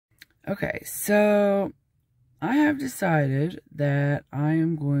Okay, so I have decided that I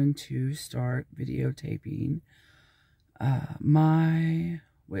am going to start videotaping my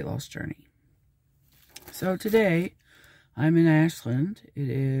weight loss journey. So today, I'm in Ashland. It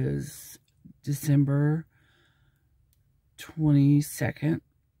is December 22nd,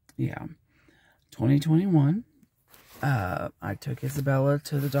 2021. I took Isabella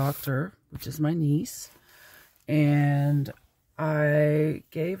to the doctor, which is my niece, and I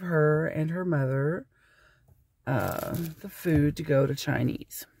gave her and her mother the food to go to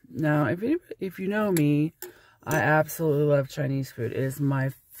Chinese. Now, if you know me, I absolutely love Chinese food. It is my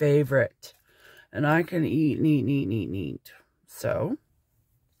favorite, and I can eat and eat and eat and eat and eat. So,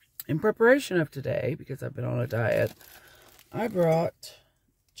 in preparation of today, because I've been on a diet, I brought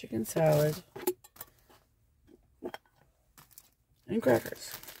chicken salad and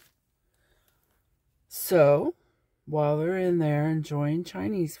crackers. So, while they're in there enjoying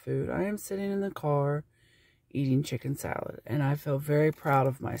Chinese food, I am sitting in the car eating chicken salad. And I feel very proud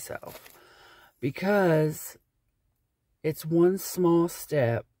of myself because it's one small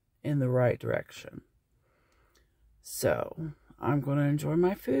step in the right direction. So, I'm going to enjoy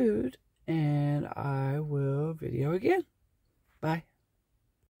my food and I will video again. Bye.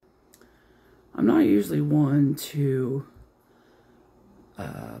 I'm not usually one to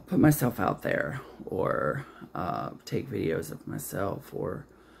put myself out there or take videos of myself or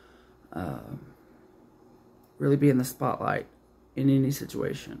really be in the spotlight in any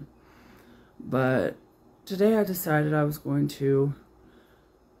situation. But today I decided I was going to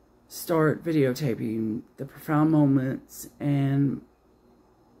start videotaping the profound moments and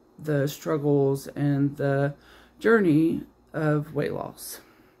the struggles and the journey of weight loss.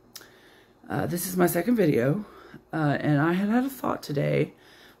 This is my second video. And I had a thought today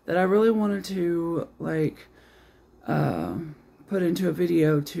that I really wanted to put into a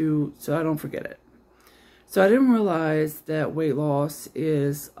video so I don't forget it. So I didn't realize that weight loss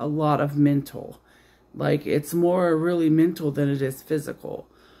is a lot of mental. Like, it's more really mental than it is physical.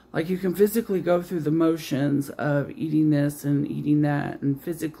 Like, you can physically go through the motions of eating this and eating that and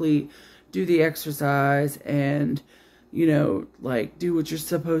physically do the exercise and, you know, like, do what you're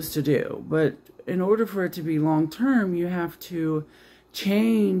supposed to do. But in order for it to be long-term, you have to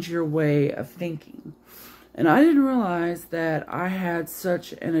change your way of thinking. And I didn't realize that I had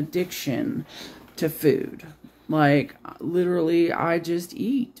such an addiction to food. Like, literally, I just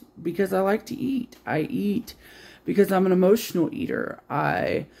eat because I like to eat. I eat because I'm an emotional eater.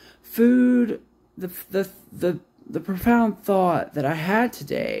 The profound thought that I had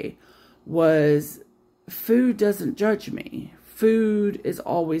today was food doesn't judge me. Food is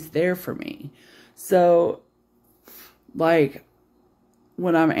always there for me. So, like,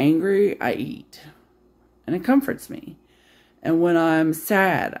 when I'm angry, I eat. And it comforts me. And when I'm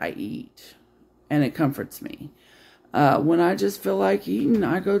sad, I eat. And it comforts me. When I just feel like eating,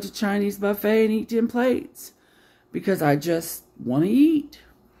 I go to Chinese buffet and eat 10 plates. Because I just want to eat.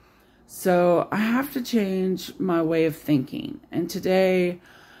 So, I have to change my way of thinking. And today,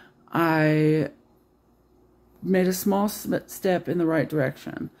 I made a small step in the right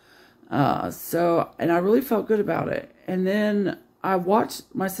direction. And I really felt good about it. And then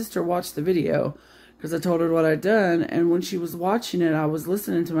my sister watched the video because I told her what I'd done. And when she was watching it, I was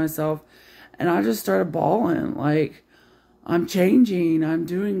listening to myself and I just started bawling. Like, I'm changing, I'm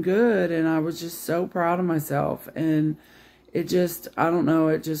doing good. And I was just so proud of myself. And it just, I don't know,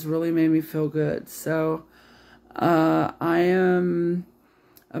 it just really made me feel good. So, I am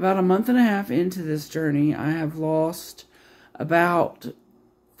about a month and a half into this journey. I have lost about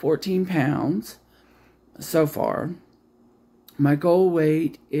 14 pounds so far. My goal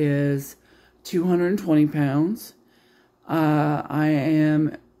weight is 220 pounds. I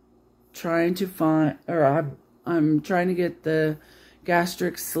am trying to I'm trying to get the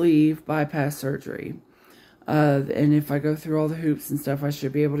gastric sleeve bypass surgery. And if I go through all the hoops and stuff, I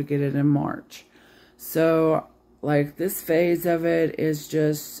should be able to get it in March. So, like, this phase of it is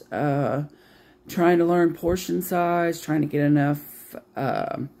just trying to learn portion size, trying to get enough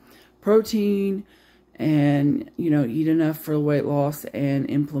protein and, you know, eat enough for weight loss and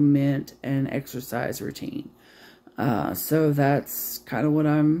implement an exercise routine. So that's kind of what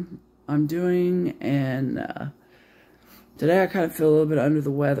I'm doing. And today I kind of feel a little bit under the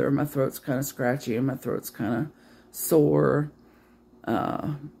weather. My throat's kind of scratchy and my throat's kind of sore.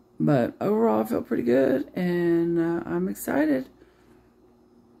 But overall, I feel pretty good, and I'm excited.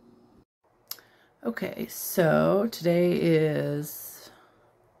 Okay, so today is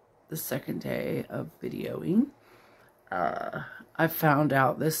the second day of videoing. I found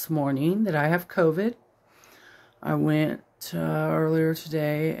out this morning that I have COVID. I went earlier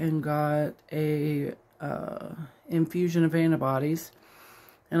today and got a infusion of antibodies,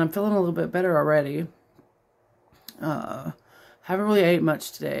 and I'm feeling a little bit better already. Haven't really ate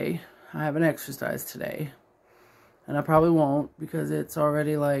much today. I haven't exercised today, and I probably won't because it's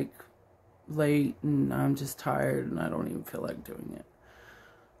already like late and I'm just tired and I don't even feel like doing it.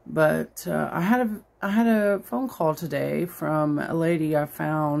 But I had a phone call today from a lady I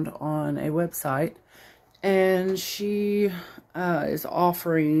found on a website, and she is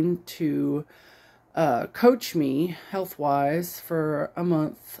offering to coach me health-wise for a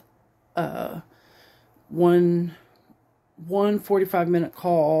month. One 45-minute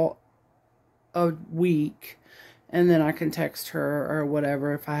call a week, and then I can text her or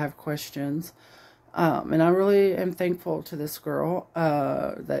whatever if I have questions. And I really am thankful to this girl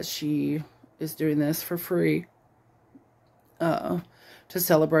that she is doing this for free to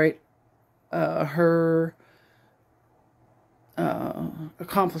celebrate her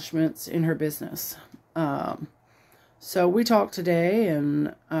accomplishments in her business. So we talked today,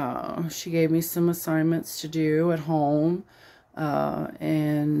 and she gave me some assignments to do at home,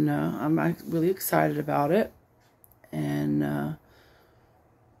 and I'm really excited about it. And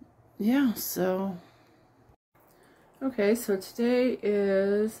yeah, so okay, so today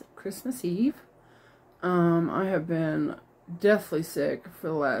is Christmas Eve. I have been deathly sick for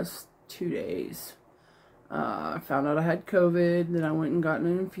the last 2 days. I found out I had COVID, then I went and got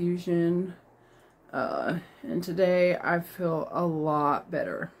an infusion. And today I feel a lot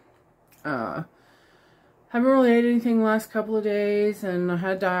better. Haven't really ate anything the last couple of days, and I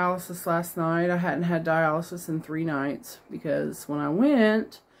had dialysis last night. I hadn't had dialysis in 3 nights because when I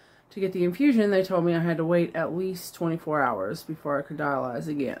went to get the infusion, they told me I had to wait at least 24 hours before I could dialyze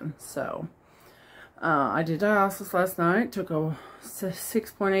again. So I did dialysis last night, took a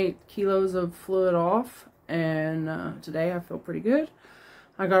 6.8 kilos of fluid off, and today I feel pretty good.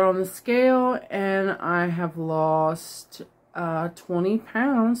 I got on the scale, and I have lost 20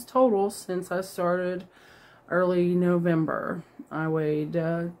 pounds total since I started early November. I weighed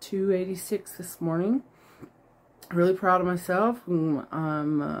 286 this morning. Really proud of myself.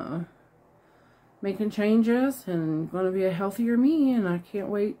 I'm making changes and going to be a healthier me, and I can't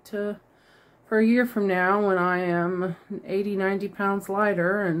wait for a year from now when I am 80, 90 pounds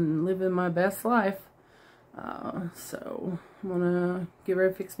lighter and living my best life. So I'm gonna get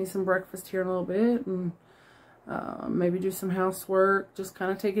ready to fix me some breakfast here in a little bit, and maybe do some housework. Just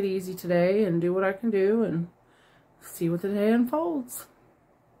kind of take it easy today and do what I can do and see what the day unfolds.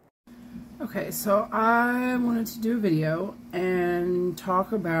 Okay, so I wanted to do a video and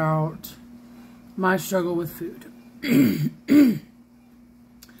talk about my struggle with food.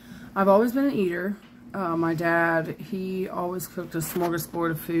 I've always been an eater. My dad, he always cooked a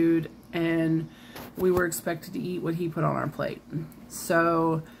smorgasbord of food, and we were expected to eat what he put on our plate.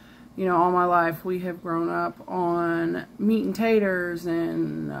 So, you know, all my life we have grown up on meat and taters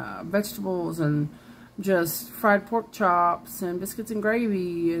and vegetables and just fried pork chops and biscuits and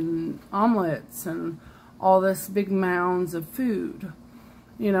gravy and omelets and all this big mounds of food.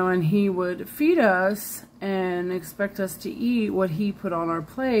 You know, and he would feed us and expect us to eat what he put on our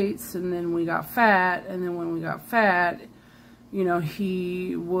plates, and then we got fat, and then when we got fat, you know,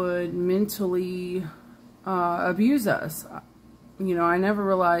 he would mentally abuse us. You know, I never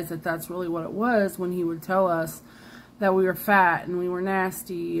realized that that's really what it was when he would tell us that we were fat and we were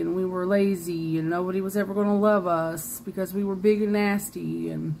nasty and we were lazy and nobody was ever going to love us because we were big and nasty,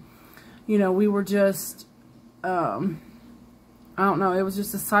 and, you know, we were just, I don't know, it was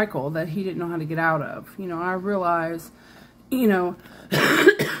just a cycle that he didn't know how to get out of. You know, I realized, you know,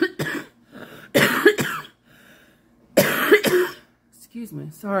 excuse me,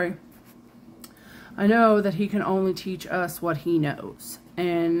 sorry. I know that he can only teach us what he knows.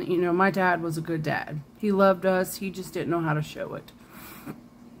 And, you know, my dad was a good dad. He loved us. He just didn't know how to show it.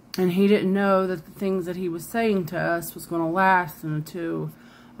 And he didn't know that the things that he was saying to us was going to last into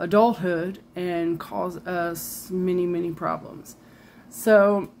adulthood and cause us many, many problems.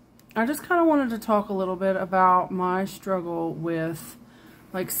 So, I just kind of wanted to talk a little bit about my struggle with,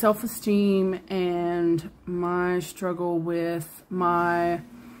 like, self-esteem and my struggle with my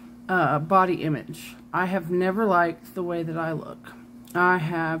body image. I have never liked the way that I look. I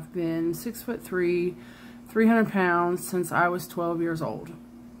have been 6'3", 300 pounds since I was 12 years old.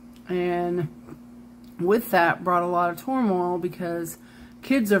 And with that brought a lot of turmoil because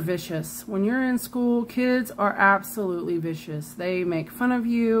kids are vicious. When you're in school, kids are absolutely vicious. They make fun of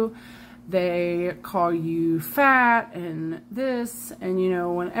you. They call you fat and this. And, you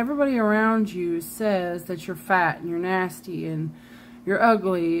know, when everybody around you says that you're fat and you're nasty and you're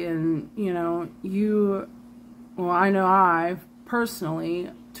ugly and, you know, you well, I know I personally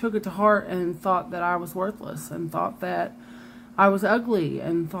took it to heart and thought that I was worthless, and thought that I was ugly,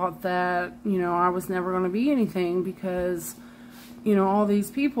 and thought that, you know, I was never going to be anything because, you know, all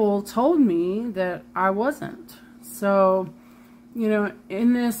these people told me that I wasn't. So, you know,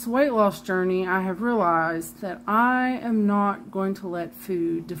 in this weight loss journey, I have realized that I am not going to let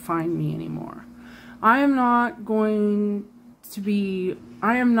food define me anymore. I am not going to be,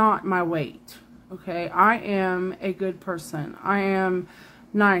 I am not my weight, okay? I am a good person. I am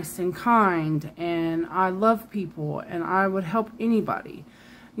nice and kind, and I love people, and I would help anybody,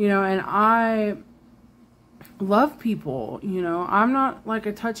 you know, and I love people, you know. I'm not like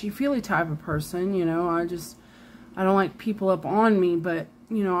a touchy-feely type of person, you know. I don't like people up on me, but,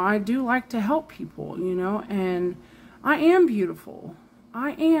 you know, I do like to help people, you know, and I am beautiful.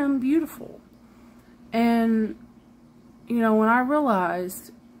 I am beautiful. And, you know, when I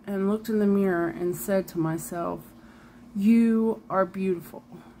realized and looked in the mirror and said to myself, you are beautiful,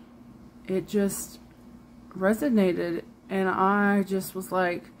 it just resonated, and I just was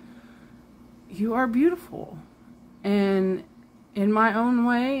like, you are beautiful. And in my own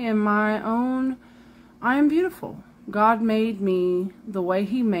way, I am beautiful. God made me the way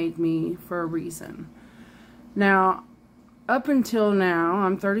He made me for a reason. Now, up until now,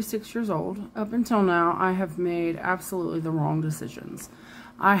 I'm 36 years old. Up until now, I have made absolutely the wrong decisions.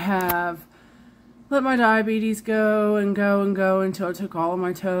 I have let my diabetes go and go and go until it took all of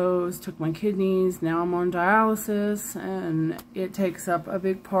my toes, took my kidneys. Now I'm on dialysis, and it takes up a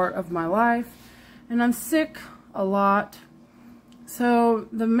big part of my life. And I'm sick a lot. So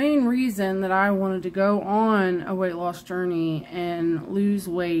the main reason that I wanted to go on a weight loss journey and lose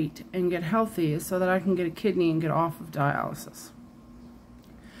weight and get healthy is so that I can get a kidney and get off of dialysis.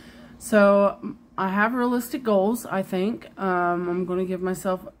 So I have realistic goals, I think. I'm going to give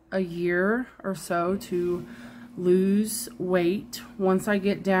myself a year or so to lose weight. Once I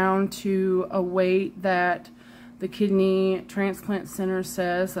get down to a weight that the kidney transplant center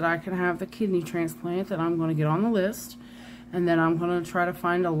says that I can have the kidney transplant, that I'm going to get on the list. And then I'm going to try to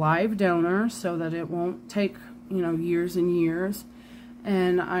find a live donor so that it won't take, you know, years and years.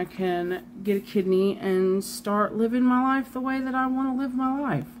 And I can get a kidney and start living my life the way that I want to live my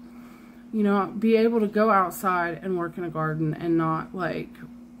life. You know, be able to go outside and work in a garden and not, like,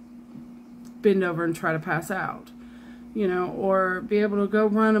 bend over and try to pass out. You know, or be able to go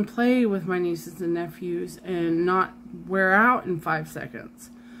run and play with my nieces and nephews and not wear out in 5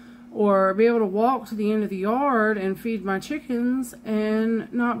 seconds. Or be able to walk to the end of the yard and feed my chickens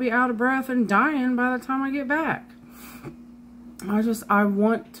and not be out of breath and dying by the time I get back. I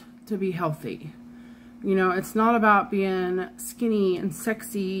want to be healthy. You know, it's not about being skinny and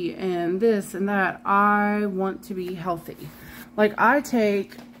sexy and this and that. I want to be healthy. Like, I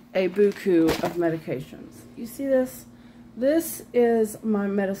take a buku of medications. You see this? This is my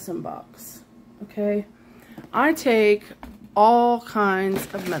medicine box, okay? I take all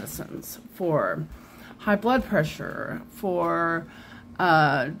kinds of medicines for high blood pressure, for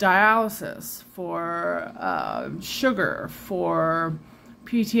dialysis, for sugar, for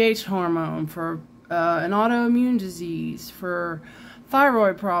PTH hormone, for an autoimmune disease, for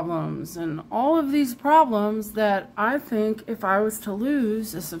thyroid problems, and all of these problems that I think if I was to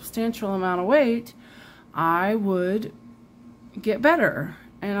lose a substantial amount of weight, I would get better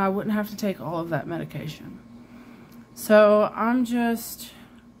and I wouldn't have to take all of that medication. So I'm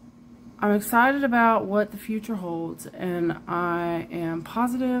excited about what the future holds, and I am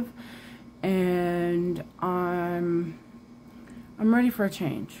positive, and I'm ready for a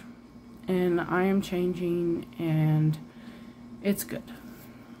change, and I am changing, and it's good.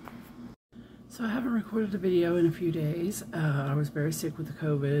 So I haven't recorded a video in a few days. I was very sick with the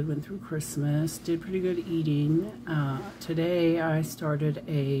COVID, went through Christmas, did pretty good eating. Today I started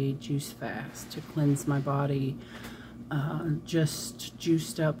a juice fast to cleanse my body. Just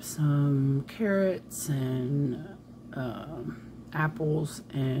juiced up some carrots and apples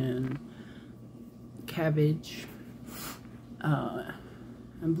and cabbage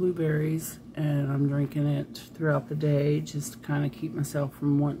and blueberries, and I'm drinking it throughout the day just to kind of keep myself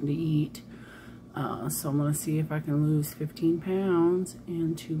from wanting to eat. So I'm going to see if I can lose 15 pounds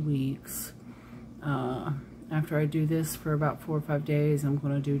in 2 weeks. After I do this for about 4 or 5 days, I'm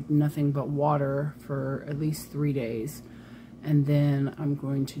going to do nothing but water for at least 3 days. And then I'm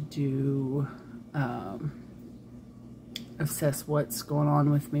going to do, assess what's going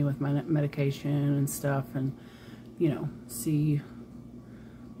on with me with my medication and stuff, and, you know, see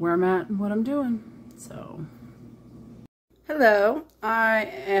where I'm at and what I'm doing. So, hello, I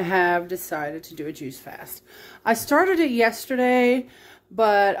have decided to do a juice fast. I started it yesterday,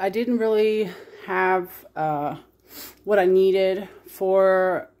 but I didn't really have what I needed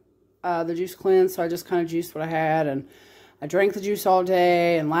for the juice cleanse, so I just kind of juiced what I had, and I drank the juice all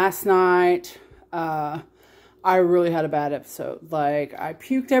day. And last night, I really had a bad episode. Like, I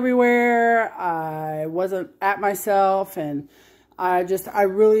puked everywhere, I wasn't at myself, and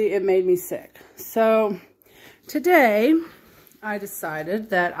it made me sick. So today, I decided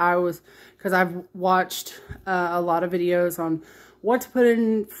that because I've watched a lot of videos on what to put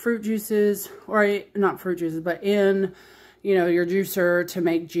in fruit juices, or not fruit juices, but in, you know, your juicer to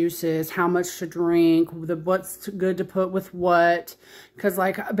make juices, how much to drink, what's good to put with what. Because,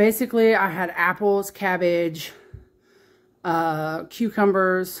 like, basically I had apples, cabbage,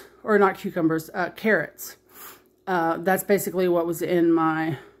 cucumbers, or not cucumbers, carrots. That's basically what was in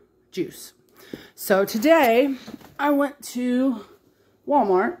my juice. So today I went to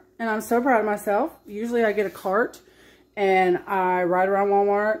Walmart, and I'm so proud of myself. Usually I get a cart and I ride around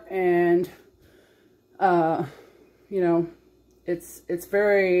Walmart, and you know, it's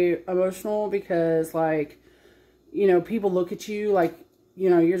very emotional because, like, you know, people look at you like, you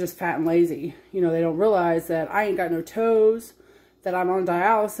know, you're just fat and lazy. You know, they don't realize that I ain't got no toes, that I'm on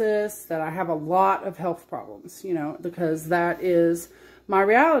dialysis, that I have a lot of health problems, you know, because that is my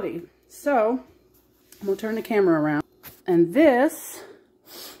reality. So I'm gonna turn the camera around, and this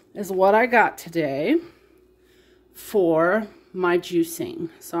is what I got today for my juicing.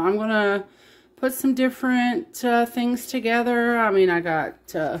 So I'm gonna put some different things together. I mean, I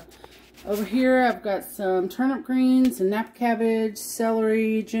got over here, I've got some turnip greens and nap cabbage,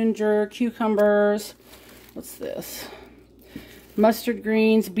 celery, ginger, cucumbers. What's this? Mustard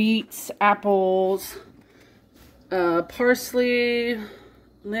greens, beets, apples, parsley,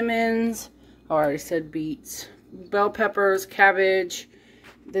 lemons. Oh, I already said beets. Bell peppers, cabbage.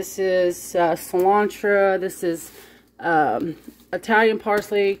 This is cilantro. This is Italian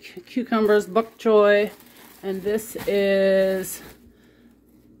parsley, cucumbers, bok choy, and this is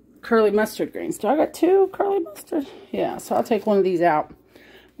curly mustard greens. Do I got two curly mustard? Yeah, so I'll take one of these out.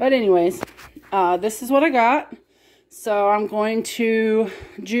 But anyways, this is what I got. So I'm going to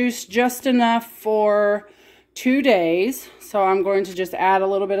juice just enough for 2 days. So I'm going to just add a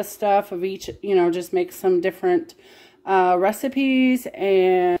little bit of stuff of each, you know, just make some different recipes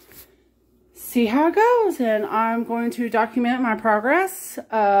and see how it goes. And I'm going to document my progress.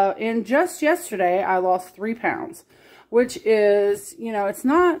 And just yesterday, I lost 3 pounds, which is, you know, it's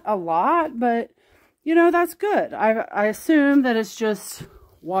not a lot, but, you know, that's good. I assume that it's just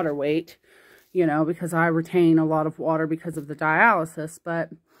water weight, you know, because I retain a lot of water because of the dialysis.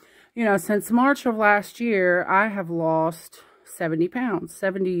 But, you know, since March of last year, I have lost 70 pounds,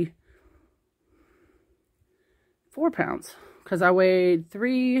 74 pounds, because I weighed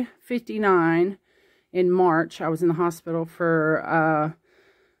 359 in March. I was in the hospital for a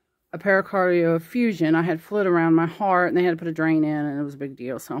pericardial effusion. I had fluid around my heart, and they had to put a drain in, and it was a big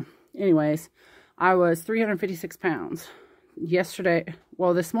deal. So anyways, I was 356 pounds. Yesterday,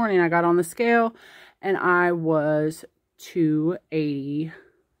 well, this morning I got on the scale, and I was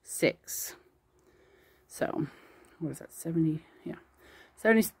 286. So, what is that, 70? Yeah,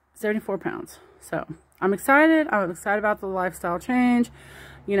 74 pounds. So, I'm excited. I'm excited about the lifestyle change.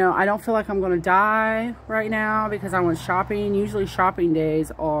 You know, I don't feel like I'm going to die right now because I went shopping. Usually shopping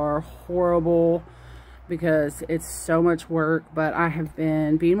days are horrible because it's so much work, but I have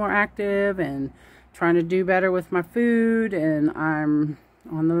been being more active and trying to do better with my food, and I'm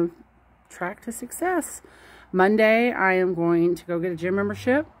on the track to success. Monday, I am going to go get a gym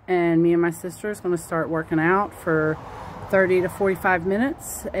membership, and me and my sister is going to start working out for 30 to 45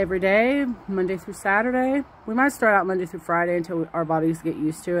 minutes every day, Monday through Saturday. We might start out Monday through Friday until our bodies get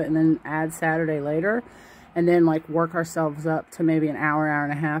used to it, and then add Saturday later, and then like work ourselves up to maybe an hour, hour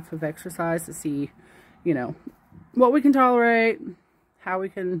and a half of exercise to see, you know, what we can tolerate, how we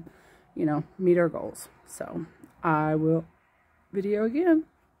can, you know, meet our goals. So I will video again.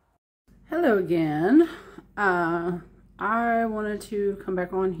 Hello again. I wanted to come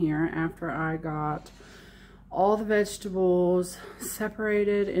back on here after I got all the vegetables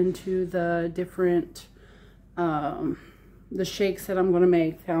separated into the different the shakes that I'm going to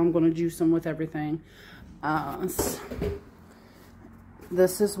make, how I'm going to juice them with everything.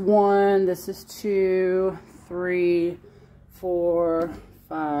 This is 1, this is 2, 3, 4,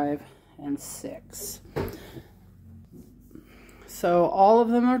 5, and 6. So all of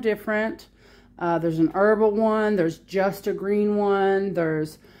them are different. There's an herbal one, there's just a green one,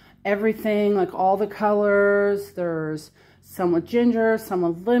 there's everything, like all the colors, there's some with ginger, some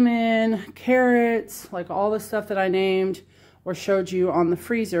with lemon, carrots, like all the stuff that I named or showed you on the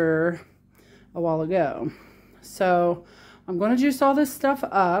freezer a while ago. So I'm going to juice all this stuff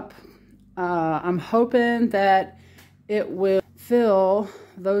up. I'm hoping that it will fill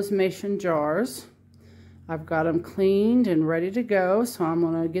those mason jars. I've got them cleaned and ready to go, so I'm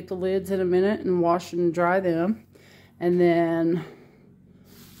going to get the lids in a minute and wash and dry them. And then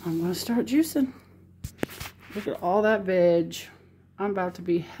I'm going to start juicing. Look at all that veg. I'm about to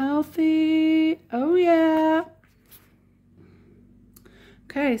be healthy. Oh, yeah.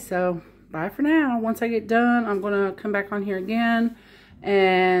 Okay, so bye for now. Once I get done, I'm going to come back on here again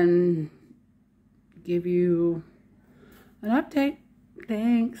and give you an update.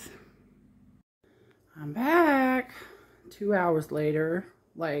 Thanks. I'm back 2 hours later.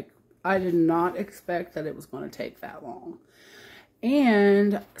 Like, I did not expect that it was going to take that long.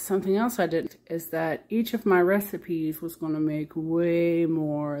 And something else I did is that each of my recipes was going to make way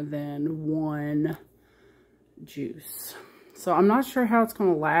more than one juice. So I'm not sure how it's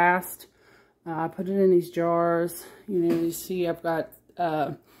going to last. I put it in these jars. You know, you see I've got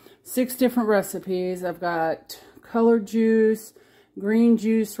 6 different recipes. I've got colored juice, green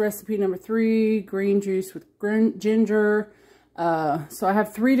juice recipe number 3, green juice with ginger. So I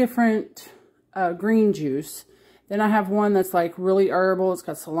have 3 different green juice. Then I have one that's like really herbal. It's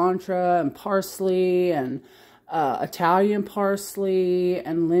got cilantro and parsley and Italian parsley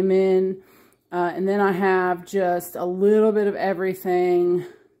and lemon. And then I have just a little bit of everything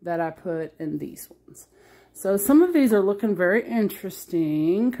that I put in these ones. So some of these are looking very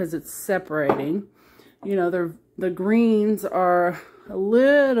interesting because it's separating. You know, the greens are a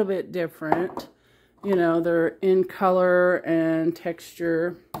little bit different. You know, they're in color and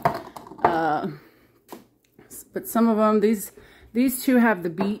texture. But some of them, these 2 have the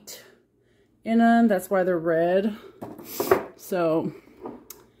beet in them. That's why they're red. So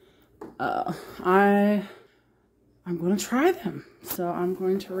I'm going to try them. So I'm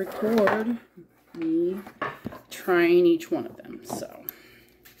going to record me trying each one of them. So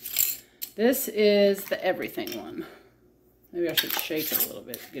this is the everything one. Maybe I should shake it a little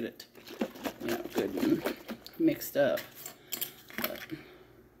bit to get it, you know, good and mixed up. But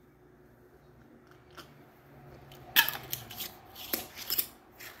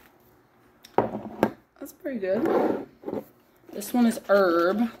that's pretty good. This one is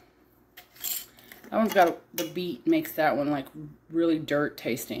herb. That one's got the beet makes that one like really dirt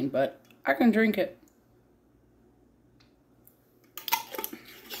tasting, but I can drink it.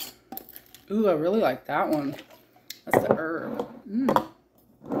 Ooh, I really like that one. That's the herb.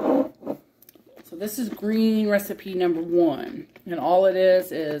 So this is green recipe number 1. And all it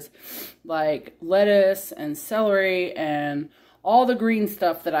is like lettuce and celery and all the green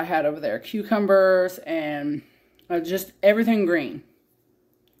stuff that I had over there. Cucumbers and just everything green.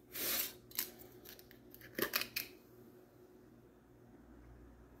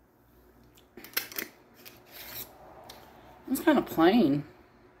 It's kind of plain.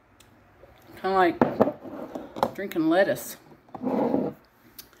 Kind of like drinking lettuce.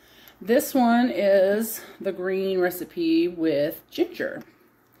 This one is the green recipe with ginger.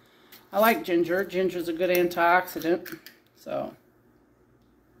 I like ginger. Ginger's a good antioxidant. So,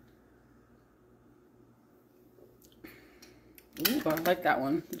 ooh, I like that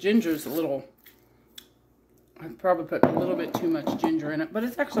one. Ginger's a little, I probably put a little bit too much ginger in it, but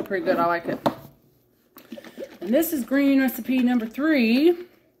it's actually pretty good. I like it. And this is green recipe number 3.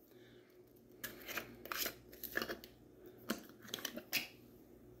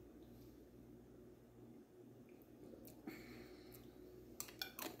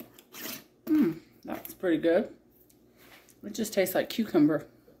 That's pretty good. It just tastes like cucumber.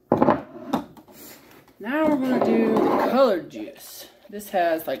 Now we're going to do the colored juice. This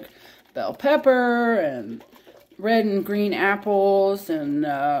has like bell pepper and red and green apples and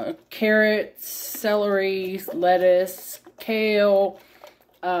carrots, celery, lettuce, kale,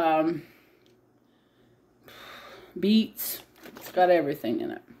 beets. It's got everything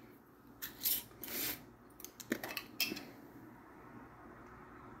in it.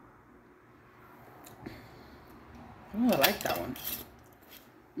 Oh, I like that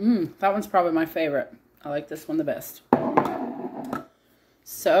one. That one's probably my favorite. I like this one the best.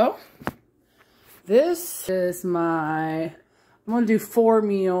 So, this is I'm going to do 4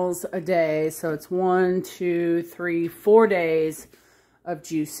 meals a day. So it's 1, 2, 3, 4 days of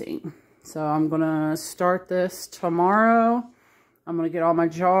juicing. So I'm going to start this tomorrow. I'm going to get all my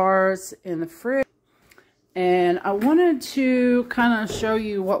jars in the fridge. And I wanted to kind of show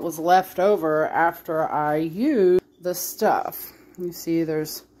you what was left over after I used the stuff. You see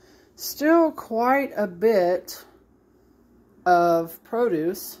there's still quite a bit of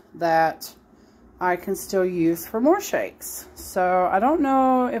produce that I can still use for more shakes. So I don't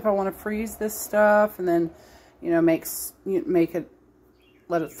know if I want to freeze this stuff and then, you know, make it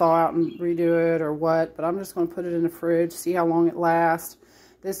let it thaw out and redo it or what. But I'm just going to put it in the fridge, see how long it lasts.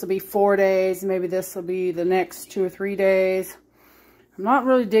 This will be 4 days. Maybe this will be the next 2 or 3 days. I'm not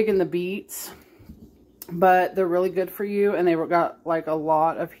really digging the beets, but they're really good for you. And they've got like a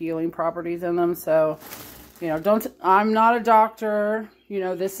lot of healing properties in them. So, you know, I'm not a doctor. You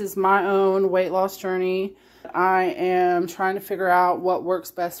know, this is my own weight loss journey. I am trying to figure out what works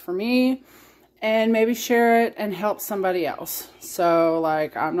best for me and maybe share it and help somebody else. So,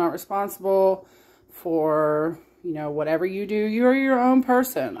 like, I'm not responsible for, you know, whatever you do. You're your own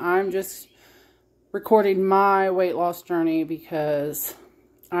person. I'm just recording my weight loss journey because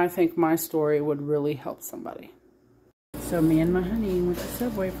I think my story would really help somebody. So, me and my honey went to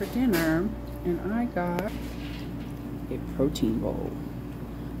Subway for dinner, and I got a protein bowl.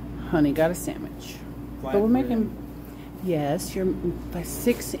 Honey got a sandwich. But we're making, yes, your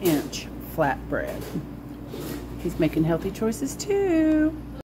 6-inch flatbread. He's making healthy choices too.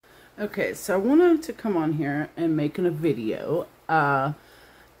 Okay, so I wanted to come on here and making a video that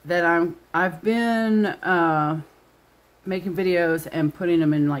I've been making videos and putting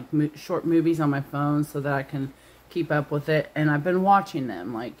them in like short movies on my phone so that I can keep up with it. And I've been watching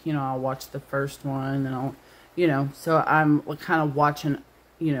them, like, you know, I'll watch the first one and I'll, you know, so I'm kind of watching,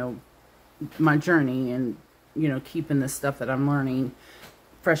 you know, my journey and, you know, keeping the stuff that I'm learning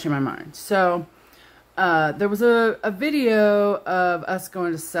fresh in my mind. So there was a video of us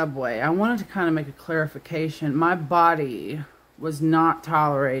going to Subway. I wanted to kind of make a clarification. My body was not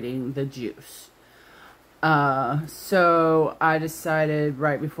tolerating the juice. So I decided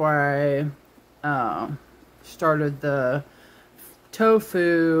right before I started the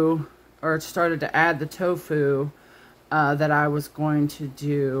tofu, or started to add the tofu, that I was going to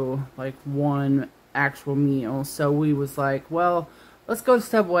do like one actual meal. So we was like, well, let's go to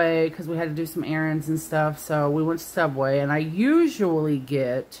Subway because we had to do some errands and stuff. So we went to Subway, and I usually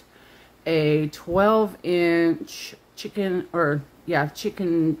get a 12-inch chicken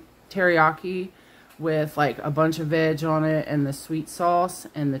teriyaki with like a bunch of veg on it and the sweet sauce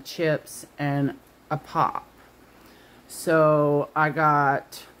and the chips and a pop. So I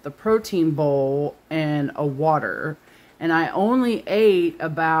got the protein bowl and a water, and I only ate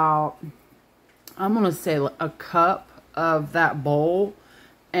about, I'm going to say a cup of that bowl,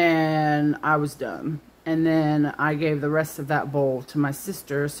 and I was done. And then I gave the rest of that bowl to my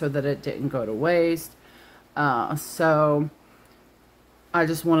sister so that it didn't go to waste. So I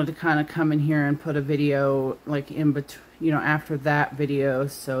just wanted to kind of come in here and put a video like in between, you know, after that video,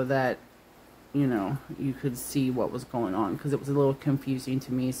 so that, you know, you could see what was going on, because it was a little confusing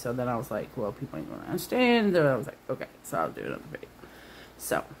to me. So then I was like, well, people ain't gonna understand. And then I was like, okay, so I'll do another video.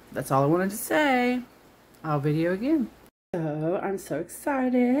 So that's all I wanted to say. I'll video again. So I'm so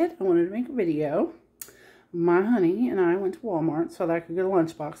excited. I wanted to make a video. My honey and I went to Walmart so that I could get a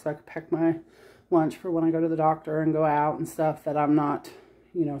lunchbox, so I could pack my lunch for when I go to the doctor and go out and stuff, that I'm not,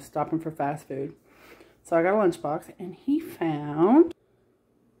 you know, stopping for fast food. So I got a lunchbox, and he found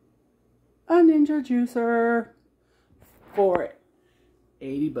a Ninja juicer for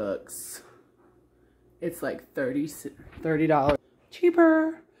 80 bucks. It's like $30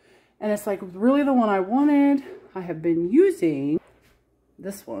 cheaper, and it's like really the one I wanted. I have been using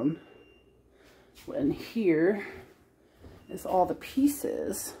this one, and here is all the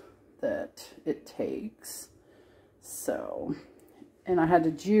pieces that it takes. So, and I had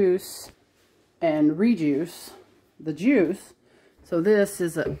to juice and rejuice the juice. So this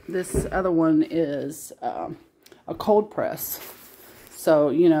other one is a cold press. So,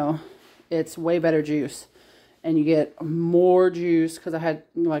 you know, it's way better juice, and you get more juice because I had,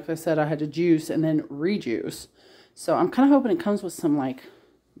 like I said, I had to juice and then rejuice. So I'm kind of hoping it comes with some like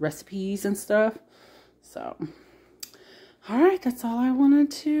recipes and stuff. So, all right, that's all I wanted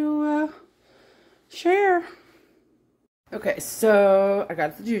to share. Okay, so I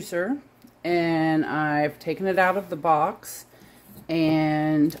got the juicer, and I've taken it out of the box,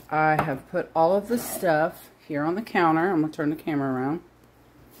 and I have put all of the stuff here on the counter. I'm going to turn the camera around.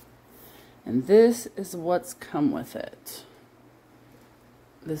 And this is what's come with it.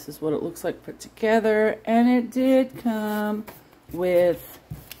 This is what it looks like put together, and it did come with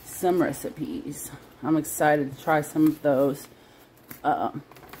some recipes. I'm excited to try some of those. But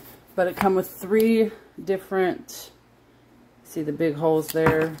it come with 3 different, see the big holes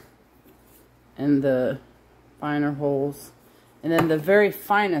there, and the finer holes. And then the very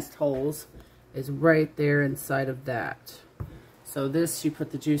finest holes is right there inside of that. So this, you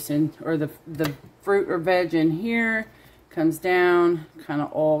put the juice in, or the fruit or veg in here, comes down, kind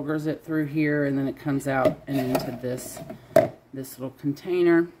of augers it through here, and then it comes out and into this little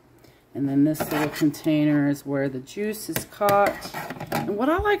container. And then this little container is where the juice is caught. And what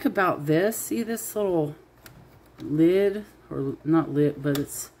I like about this, see this little lid, or not lid, but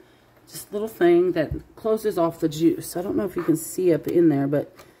it's just a little thing that closes off the juice. I don't know if you can see up in there,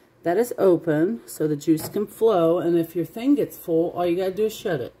 but that is open so the juice can flow. And if your thing gets full, all you gotta do is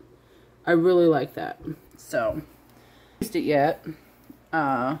shut it. I really like that. So, I haven't used it yet.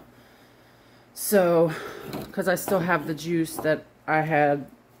 Because I still have the juice that I had,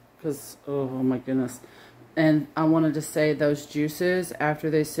 because, oh my goodness. And I wanted to save those juices after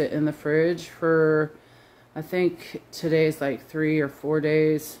they sit in the fridge for, I think today's like 3 or 4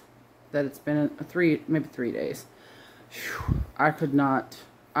 days that it's been, maybe 3 days. Whew. I could not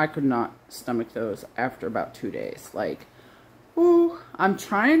stomach those after about 2 days. Like, ooh, I'm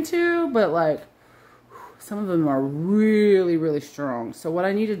trying to, but like, some of them are really, really strong. So what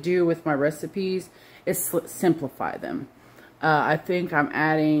I need to do with my recipes is simplify them. I think I'm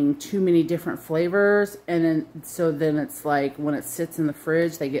adding too many different flavors, and then it's like when it sits in the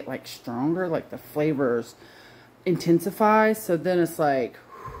fridge, they get like stronger, like the flavors intensify. So then it's like,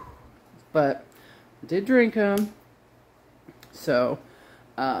 but I did drink them. So,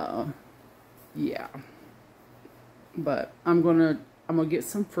 yeah. But I'm gonna get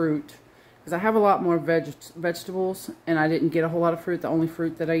some fruit, because I have a lot more vegetables, and I didn't get a whole lot of fruit. The only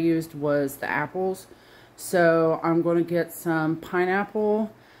fruit that I used was the apples. So I'm going to get some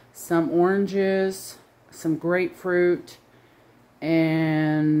pineapple, some oranges, some grapefruit,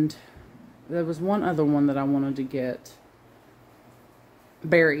 and there was one other one that I wanted to get.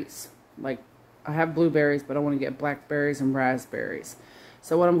 Berries. Like, I have blueberries, but I want to get blackberries and raspberries.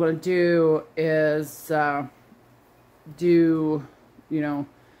 So what I'm going to do is I'm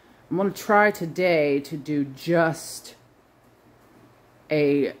going to try today to do just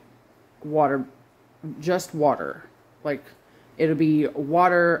water. Like, it'll be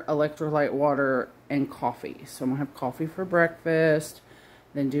water, electrolyte water, and coffee. So I'm going to have coffee for breakfast,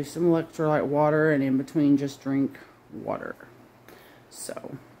 then do some electrolyte water, and in between just drink water.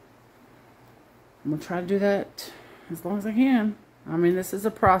 So I'm going to try to do that as long as I can. I mean, this is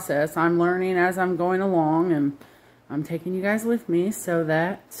a process. I'm learning as I'm going along, and I'm taking you guys with me so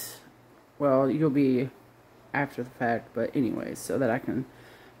that, well, you'll be after the fact, but anyways, so that I can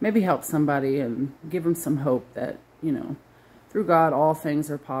maybe help somebody and give them some hope that, through God, all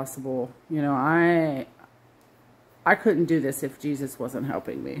things are possible. I couldn't do this if Jesus wasn't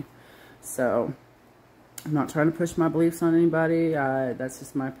helping me. So, I'm not trying to push my beliefs on anybody. That's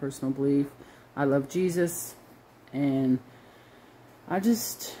just my personal belief. I love Jesus, and I'm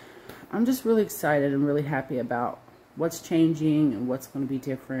just really excited and really happy about what's changing and what's going to be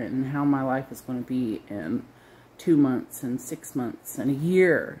different, and how my life is going to be in 2 months and 6 months and a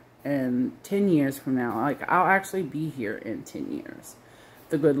year and 10 years from now. Like, I'll actually be here in 10 years.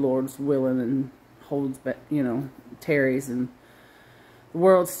 The good Lord's willing and holds back, tarries, and the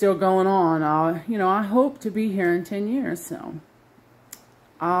world's still going on. I hope to be here in 10 years, so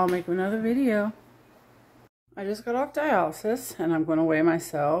I'll make another video. I just got off dialysis, and I'm going to weigh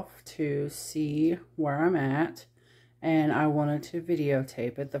myself to see where I'm at. And I wanted to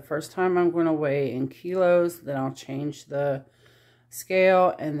videotape it. The first time I'm going to weigh in kilos, then I'll change the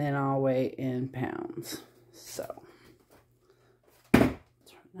scale, and then I'll weigh in pounds. So, turn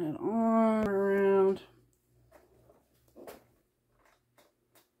that on around.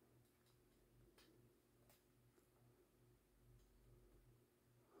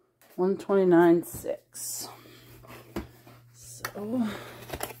 $129.6. So,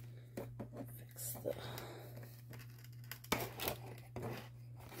 fix the...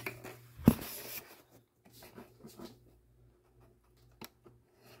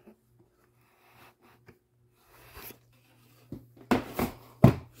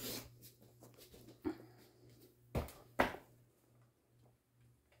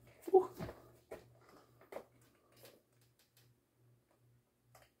 Ooh.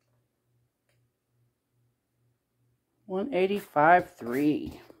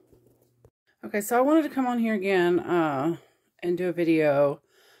 185.3. Okay, so I wanted to come on here again and do a video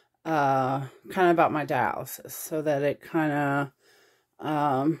kind of about my dialysis, so that it kind of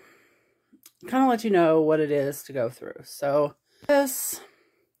let you know what it is to go through. So this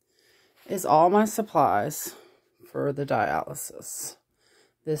is all my supplies for the dialysis.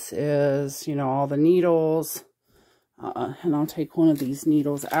 This is, all the needles, and I'll take one of these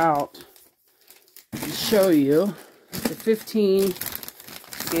needles out and show you. The 15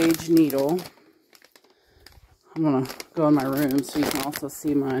 gauge needle. I'm gonna go in my room so you can also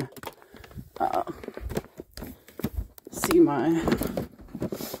see my ouch,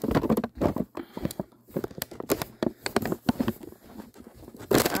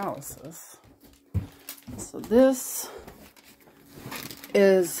 dialysis. So this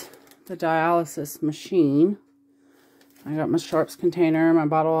is the dialysis machine. I got my Sharps container, my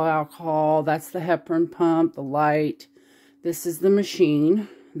bottle of alcohol. That's the heparin pump, the light. This is the machine.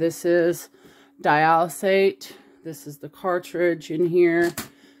 This is dialysate. This is the cartridge in here.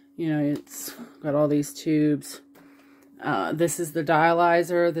 You know, it's got all these tubes. This is the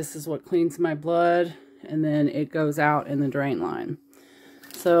dialyzer. This is what cleans my blood. And then it goes out in the drain line.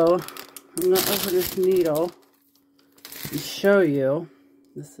 So I'm going to open this needle and show you.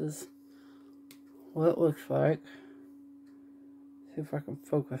 This is what it looks like. See if I can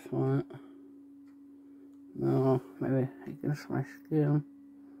focus on it. No, maybe against my skin.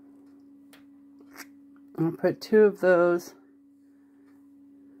 I'm going to put 2 of those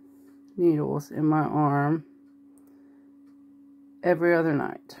needles in my arm every other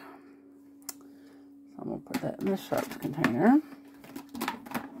night. So I'm going to put that in the Sharps container.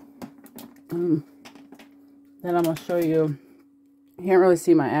 Then I'm going to show you. You can't really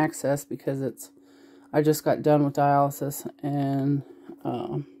see my access because I just got done with dialysis, and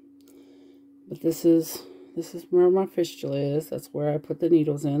but this is where my fistula is. That's where I put the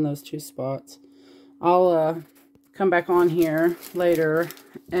needles in, those 2 spots. I'll come back on here later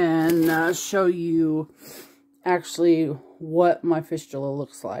and show you actually what my fistula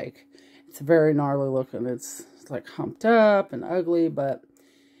looks like. It's very gnarly looking. It's like humped up and ugly, but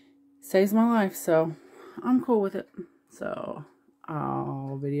it saves my life, so I'm cool with it. So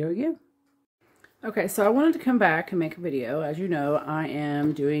I'll video again. Okay, so I wanted to come back and make a video. As you know, I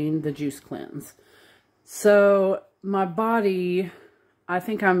am doing the juice cleanse. So my body, I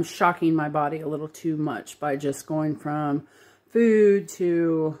think I'm shocking my body a little too much by just going from food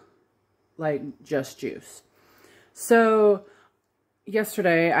to like just juice. So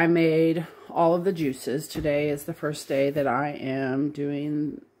yesterday I made all of the juices. Today is the first day that I am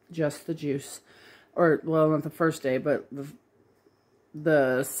doing just the juice. Or, well, not the first day, but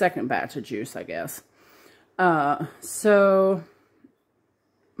the second batch of juice, I guess. So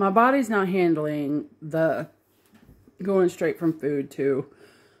my body's not handling the going straight from food to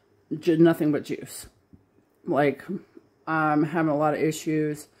nothing but juice. Like, I'm having a lot of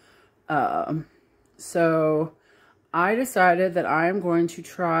issues. So I decided that I am going to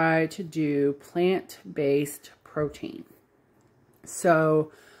try to do plant-based protein.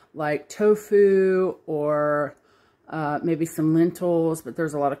 So like tofu or maybe some lentils, but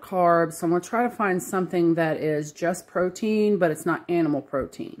there's a lot of carbs. So I'm going to try to find something that is just protein, but it's not animal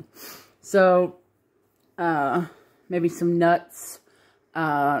protein. So maybe some nuts.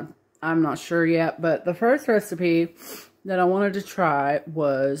 I'm not sure yet, but the first recipe that I wanted to try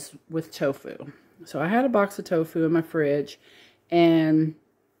was with tofu. So I had a box of tofu in my fridge, and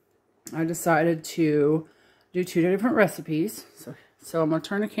I decided to do 2 different recipes. So I'm going to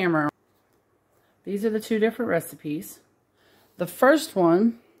turn the camera on. These are the 2 different recipes. The first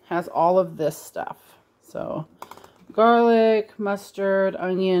one has all of this stuff. So garlic, mustard,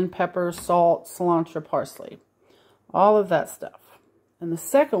 onion, pepper, salt, cilantro, parsley. All of that stuff. And the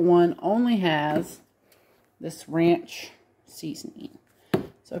second one only has this ranch seasoning.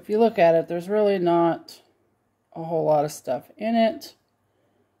 So if you look at it, there's really not a whole lot of stuff in it.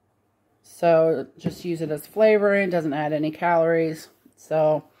 So just use it as flavoring, doesn't add any calories.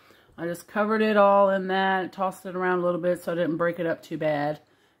 So I just covered it all in that, tossed it around a little bit so I didn't break it up too bad.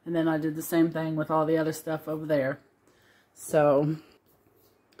 And then I did the same thing with all the other stuff over there. So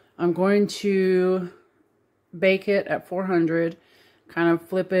I'm going to bake it at 400, kind of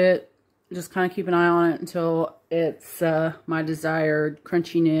flip it, just kind of keep an eye on it until it's my desired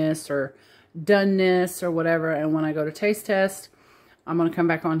crunchiness or doneness or whatever. And when I go to taste test, I'm going to come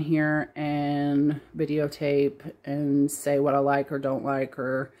back on here and videotape and say what I like or don't like,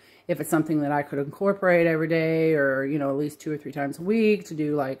 or if it's something that I could incorporate every day, or, you know, at least 2 or 3 times a week to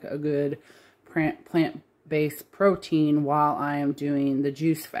do like a good plant-based protein while I am doing the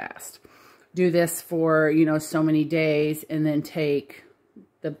juice fast. Do this for, you know, so many days and then take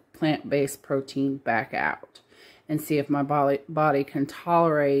the plant-based protein back out and see if my body can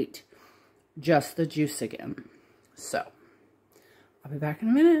tolerate just the juice again. So I'll be back in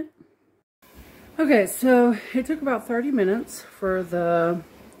a minute. Okay, so it took about 30 minutes for the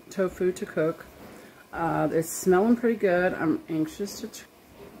tofu to cook. It's smelling pretty good. I'm anxious to try.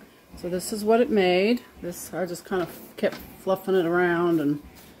 So this is what it made. This, I just kind of kept fluffing it around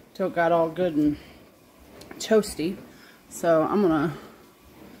until it got all good and toasty. So I'm gonna,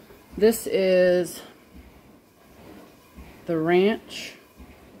 this is the ranch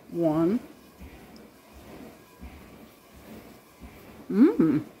one.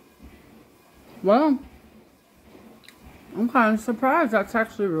 Well, I'm kind of surprised. That's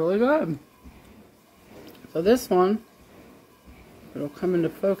actually really good. So this one, it'll come into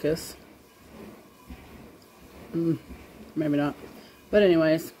focus. Maybe not. But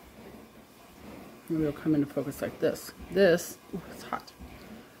anyways, maybe it'll come into focus like this. This, ooh, it's hot.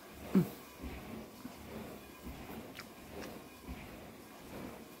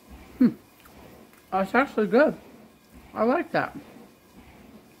 Oh, it's actually good. I like that.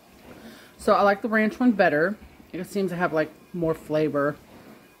 So I like the ranch one better. It seems to have like more flavor.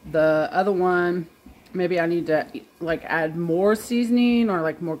 The other one, maybe I need to like add more seasoning or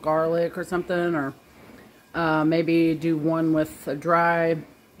like more garlic or something, or maybe do one with a dry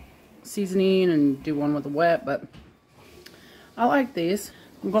seasoning and do one with a wet. But I like these.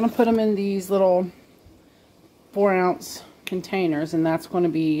 I'm going to put them in these little 4-ounce containers, and that's going to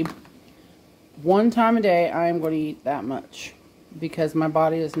be one time a day. I am going to eat that much because my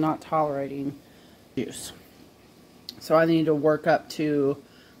body is not tolerating juice. So I need to work up to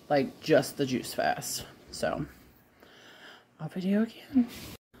like just the juice fast. So I'll video again.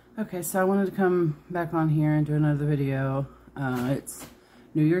 Okay, so I wanted to come back on here and do another video. It's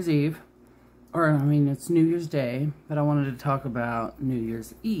New Year's Eve, or I mean it's New Year's Day, but I wanted to talk about New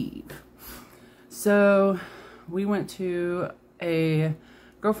Year's Eve. So we went to a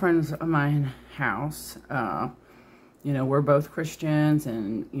girlfriend of mine house. You know, we're both Christians,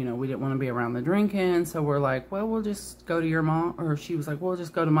 and you know, we didn't want to be around the drinking, so we're like, well, we'll just go to your mom, or she was like, we'll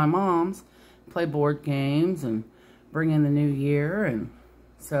just go to my mom's, play board games and bring in the new year. And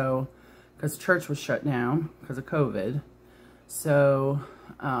so, because church was shut down because of COVID, so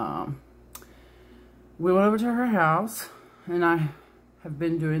we went over to her house, and I have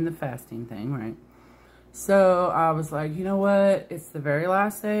been doing the fasting thing, right? So I was like, you know what? It's the very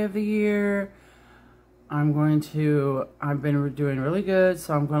last day of the year. I've been doing really good,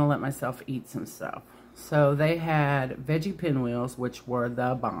 so I'm going to let myself eat some stuff. So they had veggie pinwheels, which were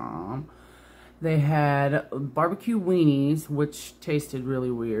the bomb. They had barbecue weenies, which tasted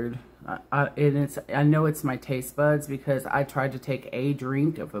really weird. I know it's my taste buds because I tried to take a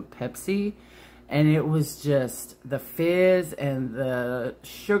drink of a Pepsi, and it was just the fizz and the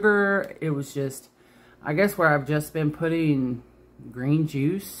sugar. It was just, I guess, where I've just been putting green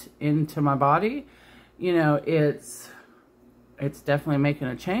juice into my body. You know, it's definitely making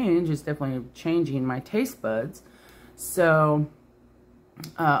a change. It's definitely changing my taste buds. So,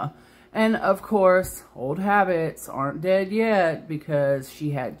 and of course, old habits aren't dead yet, because she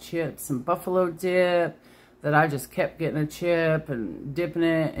had chips and buffalo dip that I just kept getting a chip and dipping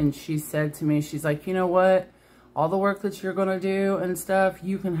it. And she said to me, she's like, you know what? All the work that you're going to do and stuff,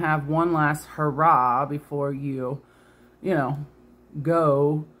 you can have one last hurrah before you know,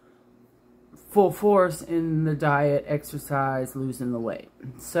 go full force in the diet, exercise, losing the weight.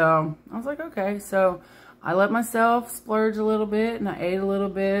 So I was like, okay. So I let myself splurge a little bit, and I ate a little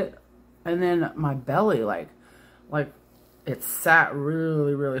bit, and then my belly, like it sat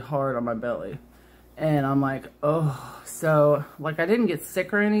really, really hard on my belly. And I'm like, oh. So like I didn't get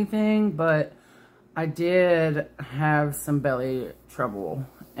sick or anything, but I did have some belly trouble.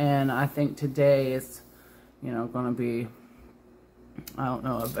 And I think today is, you know, going to be, I don't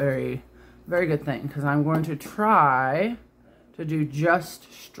know, a very, very good thing, because I'm going to try to do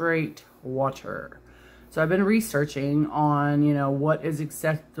just straight water. So I've been researching on, you know, what is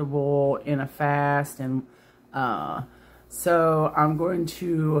acceptable in a fast, and so I'm going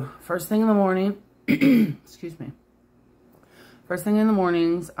to, first thing in the morning, excuse me, first thing in the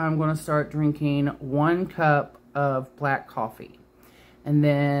mornings, I'm going to start drinking 1 cup of black coffee, and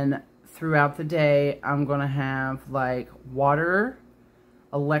then throughout the day, I'm going to have like water,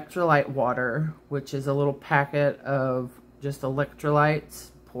 electrolyte water, which is a little packet of just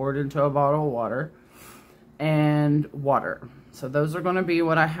electrolytes poured into a bottle of water, and water. So those are going to be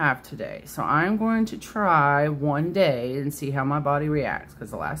what I have today. So I'm going to try one day and see how my body reacts,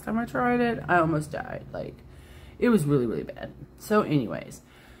 because the last time I tried it, I almost died. Like, it was really, really bad. So anyways,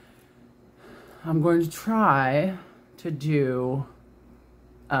 I'm going to try to do,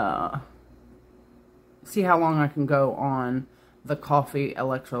 see how long I can go on the coffee,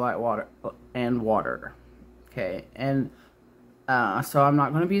 electrolyte water, and water. Okay, and so I'm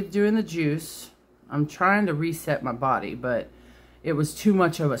not going to be doing the juice. I'm trying to reset my body, but it was too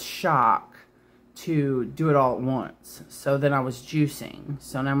much of a shock to do it all at once. So then I was juicing.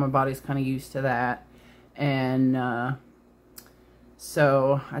 So now my body's kind of used to that. And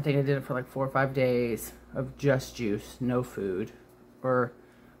so I think I did it for like 4 or 5 days of just juice, no food. Or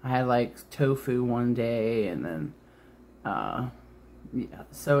I had like tofu one day, and then yeah,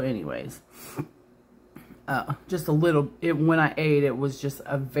 so anyways, just a little, when I ate, it was just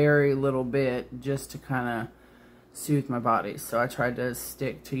a very little bit, just to kind of soothe my body. So I tried to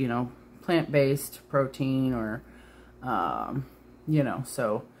stick to, you know, plant-based protein or, you know,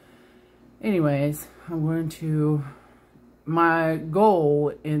 so anyways, my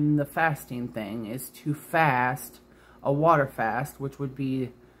goal in the fasting thing is to fast a water fast, which would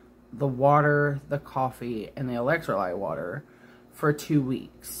be the water, the coffee, and the electrolyte water for 2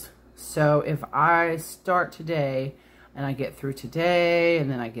 weeks. So if I start today and I get through today and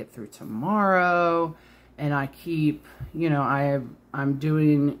then I get through tomorrow and I keep, you know, I'm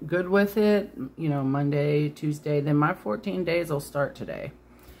doing good with it, you know, Monday, Tuesday, then my 14 days will start today.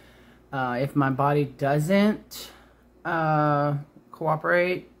 If my body doesn't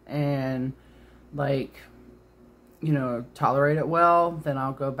cooperate and, like, you know, tolerate it well, then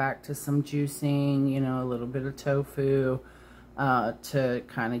I'll go back to some juicing, you know, a little bit of tofu, to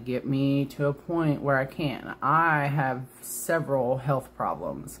kind of get me to a point where I can. I have several health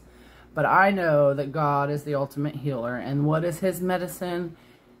problems, but I know that God is the ultimate healer, and what is his medicine?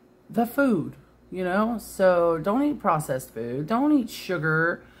 The food, you know? So don't eat processed food. Don't eat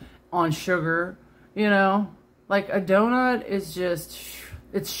sugar on sugar, you know? Like a donut is just,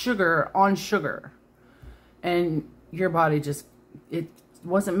 it's sugar on sugar. And your body just, it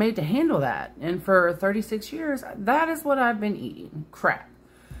wasn't made to handle that. And for 36 years, that is what I've been eating. Crap.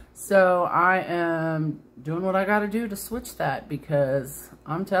 So I am doing what I got to do to switch that, because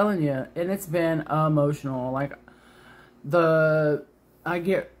I'm telling you, and it's been emotional. Like, I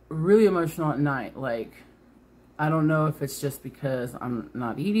get really emotional at night. Like, I don't know if it's just because I'm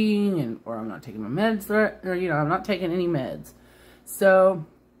not eating or I'm not taking my meds, or, you know, I'm not taking any meds. So,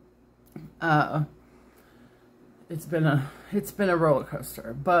 it's been a roller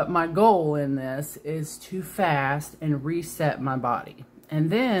coaster, but my goal in this is to fast and reset my body. And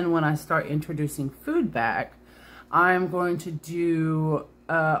then when I start introducing food back, I'm going to do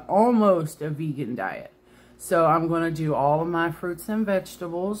almost a vegan diet. So I'm going to do all of my fruits and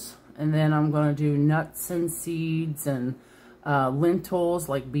vegetables, and then I'm going to do nuts and seeds and lentils,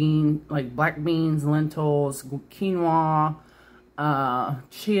 like black beans, lentils, quinoa,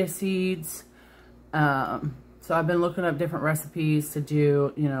 chia seeds. So I've been looking up different recipes to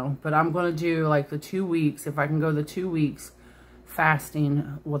do, you know, but I'm going to do like the 2 weeks, if I can go the 2 weeks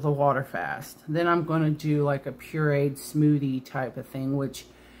fasting with a water fast. Then I'm going to do like a pureed smoothie type of thing, which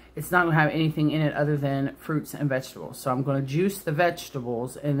it's not going to have anything in it other than fruits and vegetables. So I'm going to juice the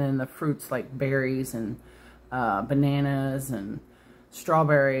vegetables, and then the fruits like berries and bananas and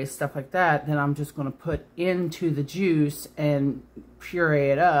strawberries, stuff like that, then I'm just going to put into the juice and puree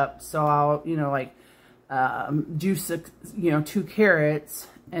it up. So I'll, you know, like, juice, you know, 2 carrots,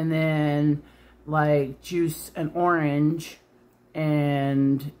 and then like juice an orange,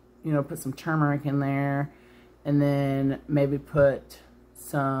 and, you know, put some turmeric in there, and then maybe put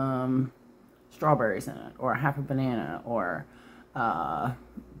some strawberries in it, or half a banana, or a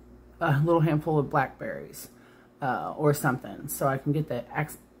little handful of blackberries, or something, so I can get the,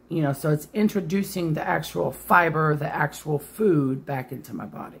 you know, so it's introducing the actual fiber, the actual food back into my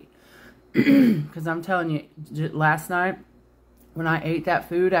body. Because I'm telling you, last night when I ate that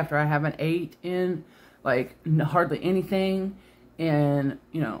food after I haven't ate in like hardly anything in,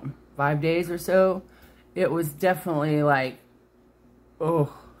 you know, 5 days or so, it was definitely like,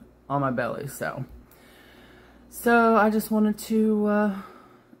 oh, on my belly. So I just wanted to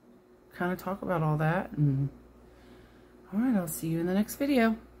kind of talk about all that. And all right, I'll see you in the next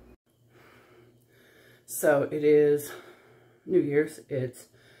video. So it is New Year's. It's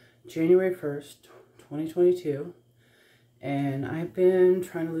January 1st, 2022, and I've been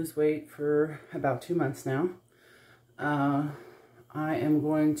trying to lose weight for about 2 months now. I am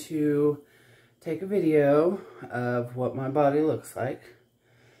going to take a video of what my body looks like.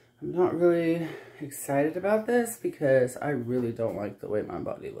 I'm not really excited about this because I really don't like the way my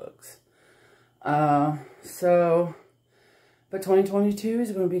body looks. But 2022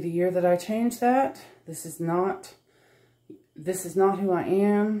 is going to be the year that I change that. This is not who I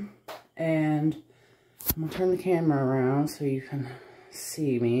am, and I'm gonna turn the camera around so you can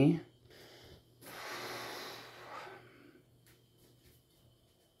see me.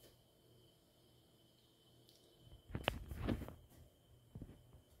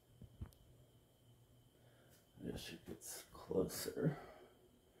 I guess it gets closer.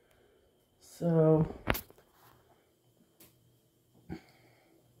 So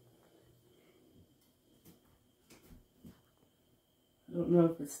I don't know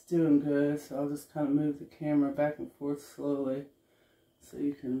if it's doing good, so I'll just kind of move the camera back and forth slowly so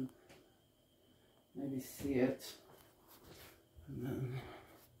you can maybe see it. And then,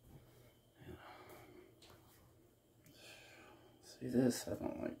 see this? I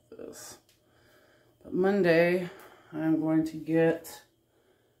don't like this. But Monday, I'm going to get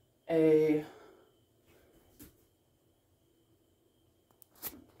a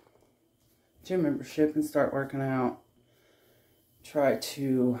gym membership and start working out. Try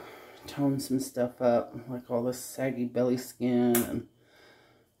to tone some stuff up, like all this saggy belly skin, and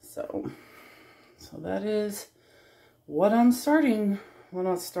so that is what I'm starting. Well,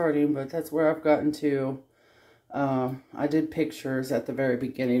 not starting, but that's where I've gotten to. I did pictures at the very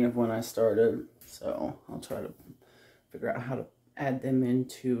beginning of when I started, so I'll try to figure out how to add them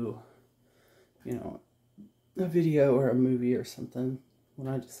into, you know, a video or a movie or something when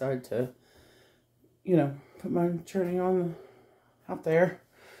I decide to, you know, put my journey on out there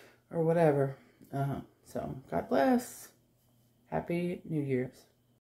or whatever. So God bless. Happy New Year's.